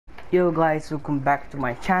Yo guys, welcome back to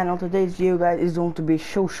my channel. Today's video guys is going to be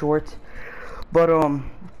so short, but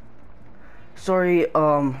sorry,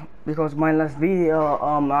 because my last video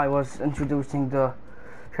I was introducing the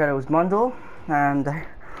Shadowz bundle, and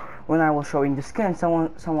when I was showing the skin,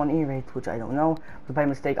 someone irate, which I don't know, but by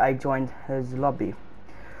mistake I joined his lobby.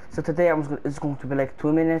 So today it's going to be like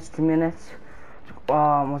 2 minutes, 3 minutes. What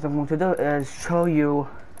I'm going to do is show you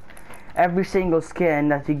every single skin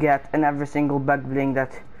that you get and every single back bling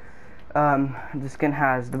that the skin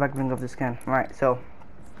has, the back bling of the skin. Right, so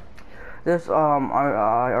this I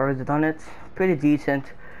already done it, pretty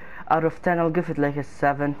decent. Out of 10 I'll give it like a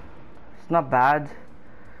 7. It's not bad,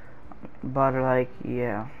 but like,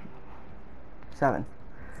 yeah, 7.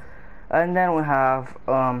 And then we have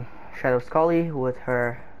Shadowz with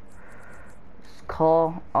her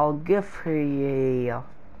skull. I'll give her a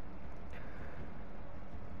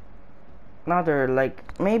another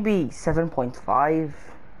like maybe 7.5,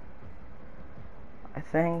 I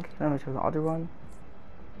think. Let me show the other one.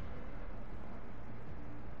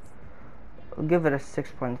 I'll give it a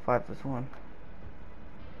 6.5, this one.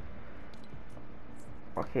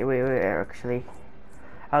 Okay, wait, actually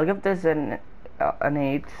I'll give this an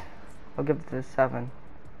 8. I'll give this a 7.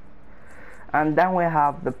 And then we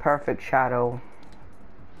have the perfect shadow,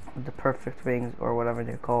 the perfect wings, or whatever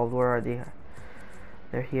they're called. Where are they?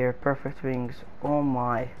 They're here, perfect wings. Oh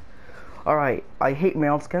my. Alright, I hate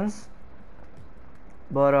male skins,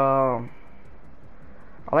 but I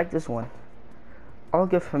like this one. I'll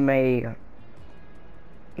give him a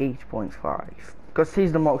 8.5 because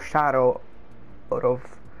he's the most shadow out of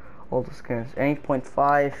all the skins.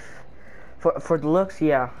 8.5 for the looks.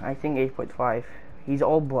 Yeah, I think 8.5. He's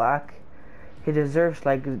all black. He deserves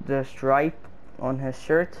like the stripe on his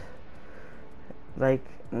shirt, like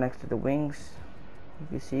next to the wings.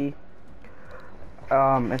 If you see,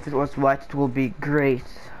 if it was white it would be great,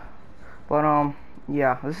 but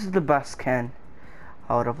yeah, this is the best skin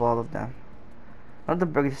out of all of them. Not the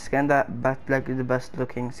biggest skin, but like the best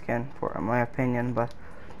looking skin for my opinion. But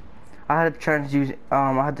I had a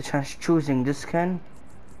chance choosing this skin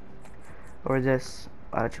or this.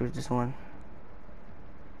 I choose this one.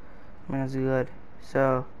 I mean, it's good,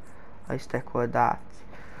 so I stick with that.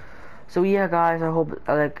 So yeah guys, I hope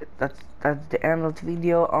like that's the end of the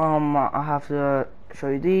video. I have to show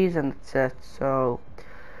you these and that's it. So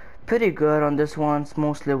pretty good on this one. It's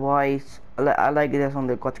mostly white. I like this on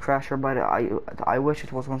the God Crasher, but I wish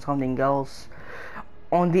it was on something else.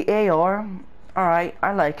 On the AR, alright,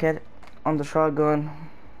 I like it. On the shotgun,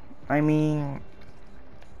 I mean,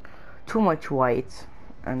 too much white,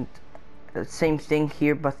 and same thing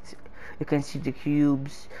here, but you can see the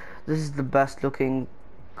cubes. This is the best looking,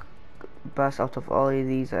 best out of all of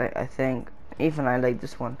these, I think. Even I like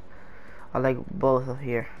this one. I like both of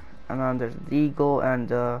here. And then there's the eagle and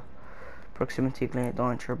the proximity grenade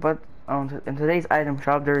launcher. But in today's item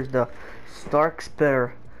shop there's the Stark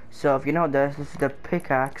Spitter. So if you know this is the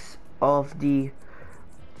pickaxe of the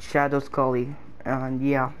Shadowz. And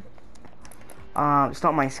yeah, it's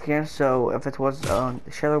not my skin, so if it was the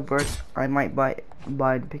Shadow Burst I might buy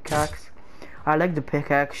the pickaxe. I like the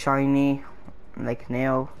pickaxe, shiny like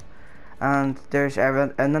nail. And there's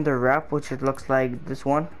another wrap which it looks like this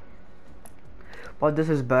one, but this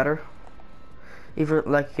is better. Even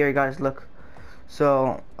like here guys, look.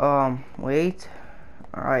 So wait,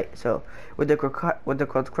 alright, so with the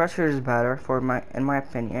Cold Crusher is better in my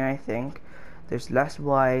opinion. I think there's less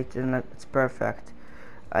white and it's perfect.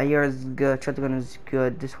 Here is good, shotgun is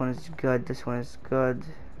good, this one is good, this one is good.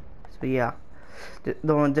 So yeah,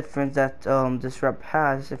 the only difference that this wrap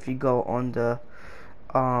has, if you go on the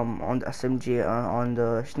SMG, on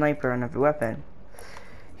the sniper and every weapon,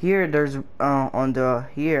 here there's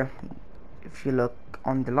here if you look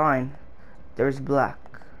on the line, there's black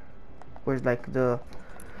where's like the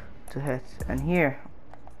hit, and here,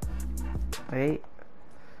 wait,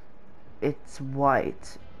 it's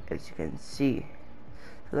white, as you can see.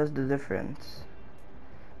 So that's the difference.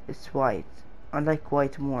 It's white. I like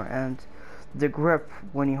white more, and the grip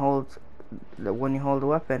when you hold the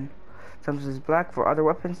weapon, sometimes it's black. For other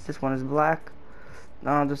weapons, this one is black.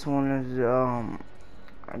 This one is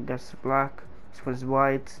I guess black. This one is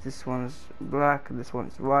white. This one is black. This one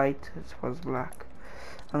is white. This one is black,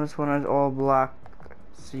 and this one is all black,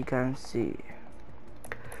 so you can see.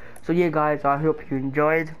 So yeah guys, I hope you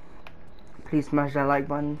enjoyed. Please smash that like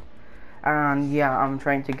button, and yeah, I'm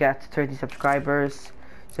trying to get 30 subscribers.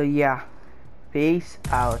 So yeah, peace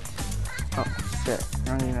out. Oh shit,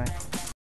 wrong unit.